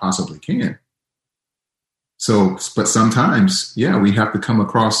as I possibly can. So, but sometimes, we have to come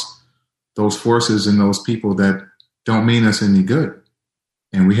across those forces and those people that don't mean us any good.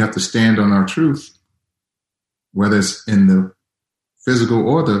 And we have to stand on our truth, whether it's in the physical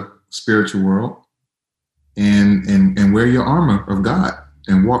or the spiritual world, and wear your armor of God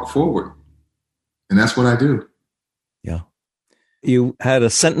and walk forward. And that's what I do. Yeah. You had a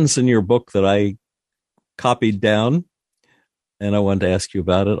sentence in your book that I copied down, and I wanted to ask you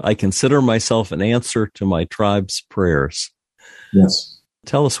about it. I consider myself an answer to my tribe's prayers. Yes.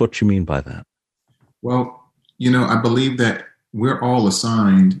 Tell us what you mean by that. Well, I believe that we're all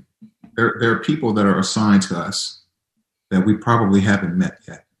assigned. There are people that are assigned to us that we probably haven't met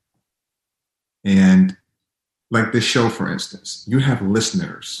yet. And like this show, for instance, you have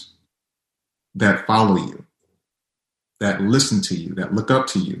listeners that follow you, that listen to you, that look up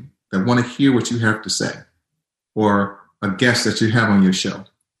to you, that want to hear what you have to say, or a guest that you have on your show.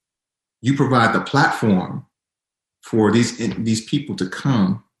 You provide the platform for these people to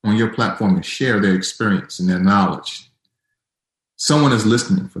come on your platform and share their experience and their knowledge. Someone is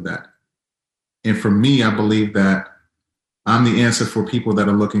listening for that. And for me, I believe that I'm the answer for people that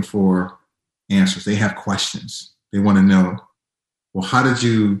are looking for answers. They have questions. They want to know, well, how did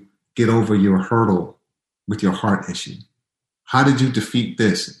you get over your hurdle with your heart issue? How did you defeat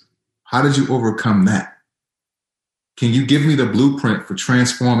this? How did you overcome that? Can you give me the blueprint for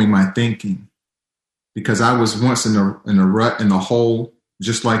transforming my thinking? Because I was once in a rut, in a hole,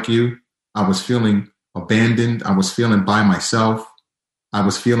 just like you. I was feeling abandoned. I was feeling by myself. I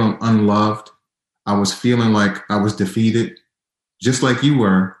was feeling unloved. I was feeling like I was defeated, just like you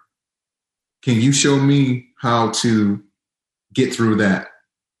were. Can you show me how to get through that?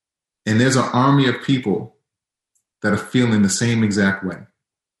 And there's an army of people that are feeling the same exact way.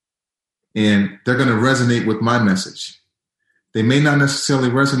 And they're going to resonate with my message. They may not necessarily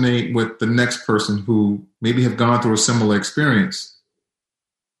resonate with the next person who maybe have gone through a similar experience.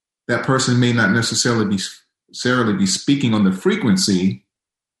 That person may not necessarily be speaking on the frequency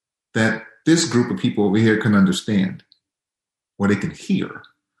that this group of people over here can understand, or they can hear.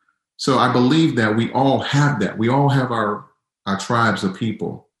 So I believe that we all have that. We all have our tribes of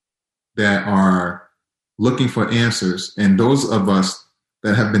people that are looking for answers. And those of us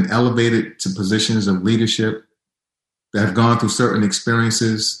that have been elevated to positions of leadership, that have gone through certain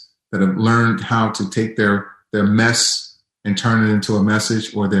experiences, that have learned how to take their mess and turn it into a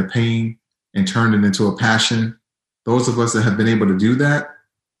message, or their pain and turn it into a passion. Those of us that have been able to do that,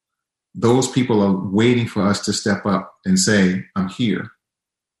 those people are waiting for us to step up and say, I'm here.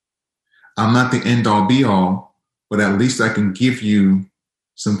 I'm not the end all be all, but at least I can give you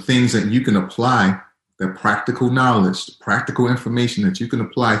some things that you can apply, that practical knowledge, practical information that you can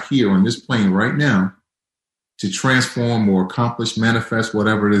apply here on this plane right now to transform or accomplish, manifest,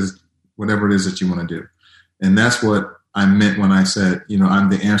 whatever it is that you want to do. And that's what I meant when I said, I'm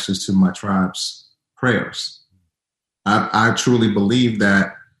the answers to my tribe's prayers. I truly believe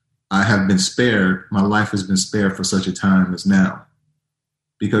that I have been spared. My life has been spared for such a time as now,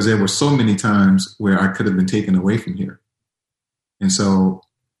 because there were so many times where I could have been taken away from here. And so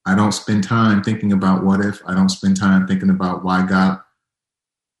I don't spend time thinking about what if. I don't spend time thinking about why God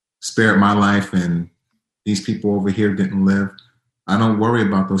spared my life and these people over here didn't live. I don't worry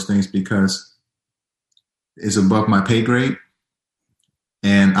about those things because it's above my pay grade.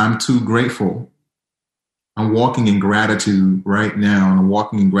 And I'm too grateful. I'm walking in gratitude right now, and I'm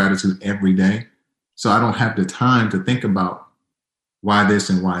walking in gratitude every day. So I don't have the time to think about why this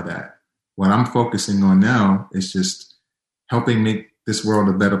and why that. What I'm focusing on now is just helping make this world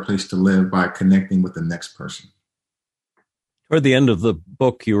a better place to live by connecting with the next person. Toward the end of the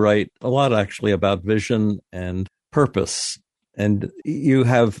book, you write a lot actually about vision and purpose. And you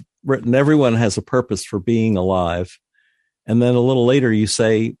have written, everyone has a purpose for being alive. And then a little later, you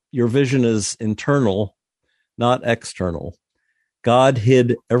say your vision is internal, not external. God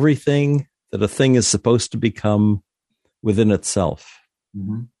hid everything that a thing is supposed to become within itself.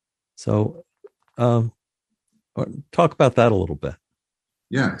 Mm-hmm. So talk about that a little bit.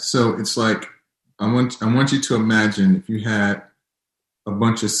 Yeah. So it's like I want you to imagine if you had a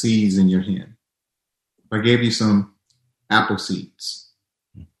bunch of seeds in your hand. If I gave you some apple seeds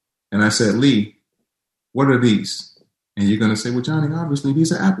and I said, Lee, what are these? And you're going to say, well, Johnny, obviously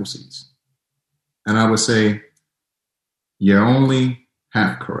these are apple seeds. And I would say, you're only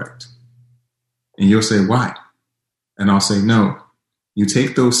half correct. And you'll say, why? And I'll say, no, you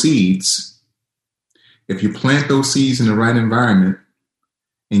take those seeds. If you plant those seeds in the right environment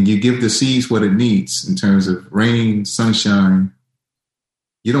and you give the seeds what it needs in terms of rain, sunshine,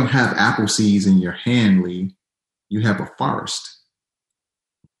 you don't have apple seeds in your hand, Lee. You have a forest.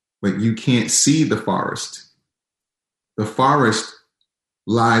 But you can't see the forest. The forest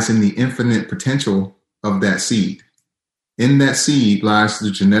lies in the infinite potential of that seed. In that seed lies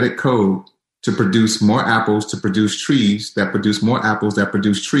the genetic code to produce more apples, to produce trees that produce more apples that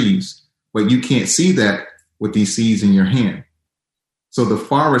produce trees. But you can't see that with these seeds in your hand. So the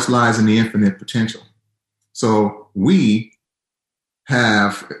forest lies in the infinite potential. So we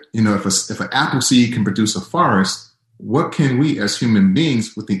have, if an apple seed can produce a forest, what can we as human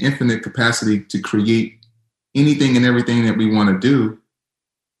beings with the infinite capacity to create anything and everything that we want to do,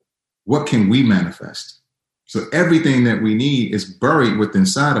 what can we manifest? So everything that we need is buried within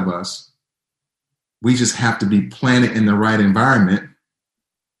inside of us. We just have to be planted in the right environment,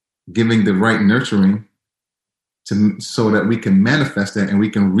 giving the right nurturing so that we can manifest that and we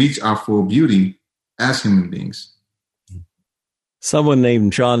can reach our full beauty as human beings. Someone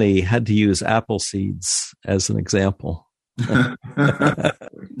named Johnny had to use apple seeds as an example.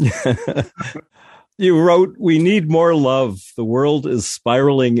 You wrote, we need more love. The world is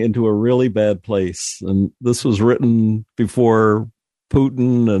spiraling into a really bad place. And this was written before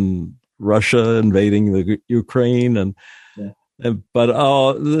Putin and Russia invading the Ukraine. But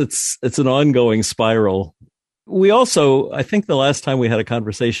it's an ongoing spiral. We also, I think the last time we had a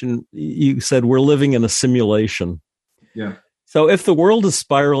conversation, you said we're living in a simulation. Yeah. So if the world is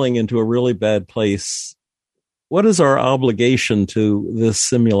spiraling into a really bad place, what is our obligation to this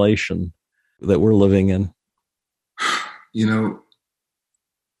simulation that we're living in?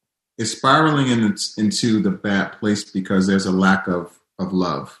 It's spiraling into the bad place because there's a lack of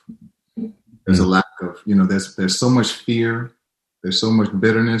love. There's a lack of, there's so much fear. There's so much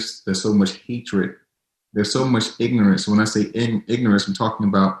bitterness. There's so much hatred. There's so much ignorance. When I say ignorance, I'm talking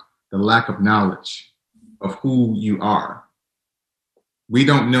about the lack of knowledge of who you are. We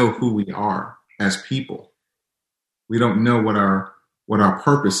don't know who we are as people. We don't know what our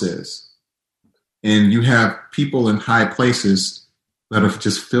purpose is. And you have people in high places that are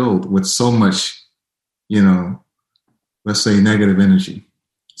just filled with so much, let's say negative energy.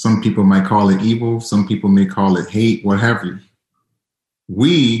 Some people might call it evil. Some people may call it hate, what have you.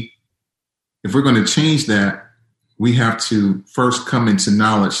 If we're going to change that, we have to first come into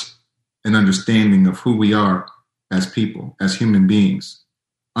knowledge and understanding of who we are as people, as human beings.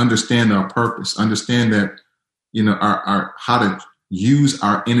 Understand our purpose. Understand that, our how to use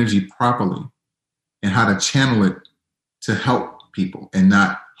our energy properly and how to channel it to help people and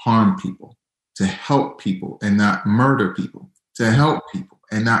not harm people, to help people and not murder people, to help people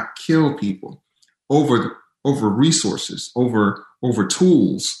and not kill people over resources, over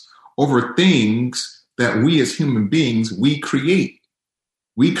tools, over things that we as human beings, we create.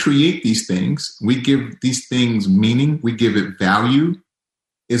 We create these things. We give these things meaning. We give it value.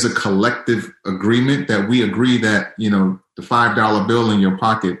 Is a collective agreement that we agree that, the $5 bill in your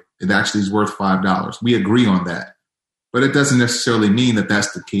pocket, it actually is worth $5. We agree on that. But it doesn't necessarily mean that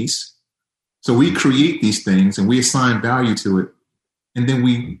that's the case. So we create these things and we assign value to it. And then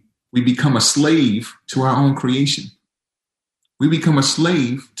we become a slave to our own creation. We become a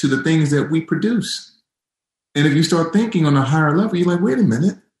slave to the things that we produce. And if you start thinking on a higher level, you're like, wait a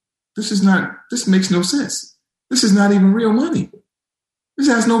minute, this makes no sense. This is not even real money. This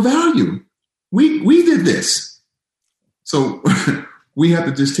has no value. We did this. So we have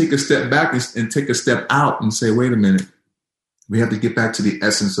to just take a step back and take a step out and say, wait a minute. We have to get back to the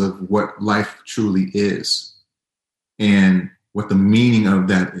essence of what life truly is and what the meaning of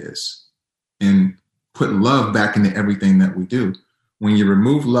that is, and put love back into everything that we do. When you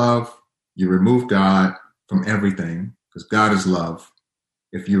remove love, you remove God from everything, because God is love.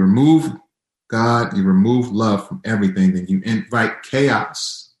 If you remove God, you remove love from everything, then you invite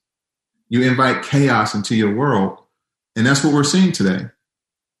chaos. You invite chaos into your world. And that's what we're seeing today.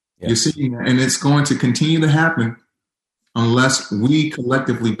 Yes. You're seeing that, and it's going to continue to happen unless we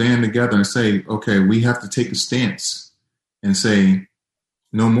collectively band together and say, okay, we have to take a stance and say,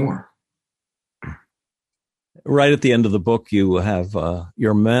 no more. Right at the end of the book, you have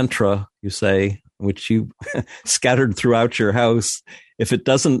your mantra, you say, which you scattered throughout your house. If it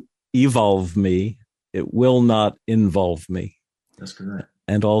doesn't evolve me, it will not involve me. That's correct.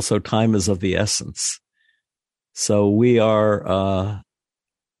 And also time is of the essence. So we have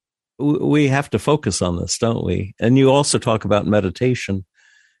to focus on this, don't we? And you also talk about meditation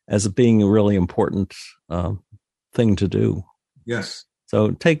as being a really important thing to do. Yes.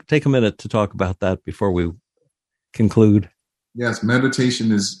 So take a minute to talk about that before we conclude. Yes,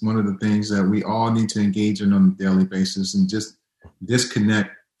 meditation is one of the things that we all need to engage in on a daily basis and just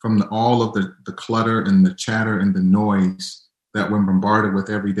disconnect from all of the clutter and the chatter and the noise that we're bombarded with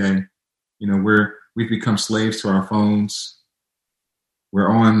every day. You know, we've become slaves to our phones. We're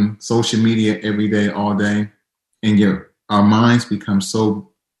on social media every day, all day, and yet our minds become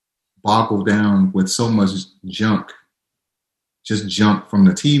so boggled down with so much junk. Just junk from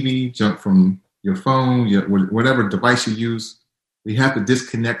the TV, junk from your phone, whatever device you use. We have to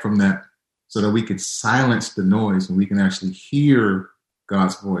disconnect from that so that we can silence the noise and we can actually hear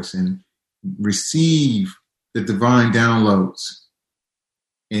God's voice and receive the divine downloads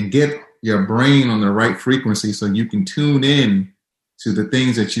and get your brain on the right frequency so you can tune in to the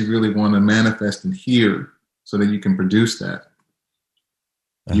things that you really want to manifest and hear so that you can produce that.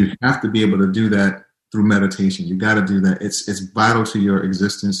 You have to be able to do that through meditation. You got to do that. It's vital to your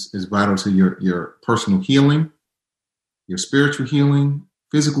existence. It's vital to your personal healing, your spiritual healing,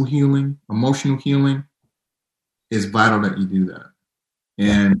 physical healing, emotional healing. It's vital that you do that.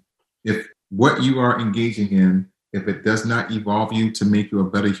 And if what you are engaging in, if it does not evolve you to make you a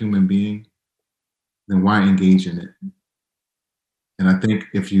better human being, then why engage in it? And I think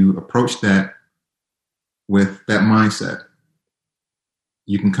if you approach that with that mindset,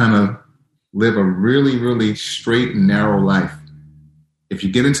 you can kind of live a really, really straight and narrow life. If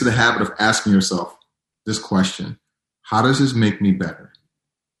you get into the habit of asking yourself this question, how does this make me better?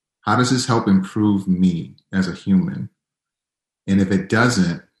 How does this help improve me as a human? And if it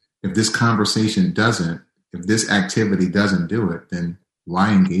doesn't, if this conversation doesn't, if this activity doesn't do it, then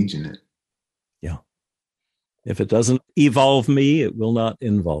why engage in it? Yeah. If it doesn't evolve me, it will not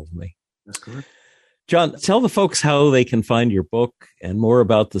involve me. That's correct. John, tell the folks how they can find your book and more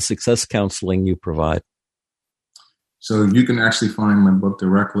about the success counseling you provide. So you can actually find my book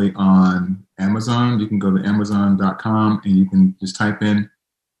directly on Amazon. You can go to Amazon.com and you can just type in,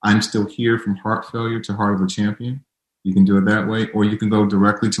 I'm Still Here from Heart Failure to Heart of a Champion. You can do it that way. Or you can go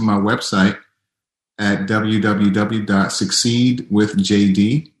directly to my website at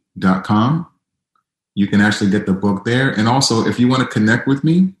www.succeedwithjd.com. You can actually get the book there. And also, if you want to connect with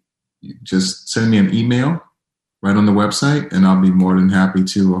me, just send me an email right on the website, and I'll be more than happy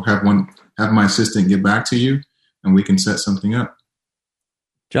to have my assistant get back to you, and we can set something up.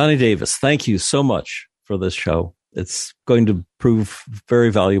 Johnny Davis, thank you so much for this show. It's going to prove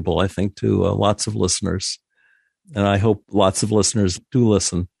very valuable, I think, to lots of listeners. And I hope lots of listeners do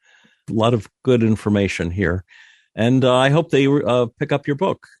listen. A lot of good information here. And I hope they pick up your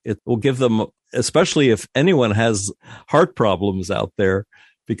book. It will give them, especially if anyone has heart problems out there,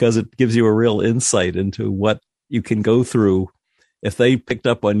 because it gives you a real insight into what you can go through. If they picked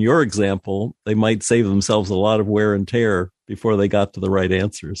up on your example, they might save themselves a lot of wear and tear before they got to the right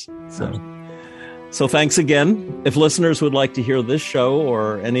answers. So thanks again. If listeners would like to hear this show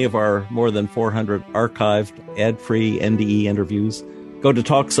or any of our more than 400 archived ad-free NDE interviews, go to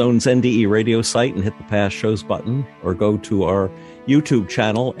TalkZone's NDE radio site and hit the past shows button, or go to our YouTube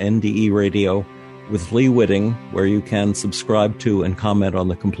channel, NDE Radio with Lee Witting, where you can subscribe to and comment on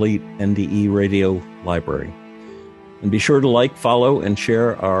the complete NDE Radio library. And be sure to like, follow, and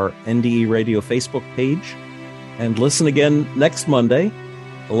share our NDE Radio Facebook page. And listen again next Monday,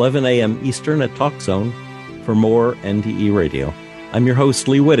 11 a.m. Eastern at TalkZone for more NDE Radio. I'm your host,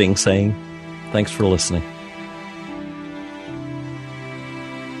 Lee Witting, saying thanks for listening.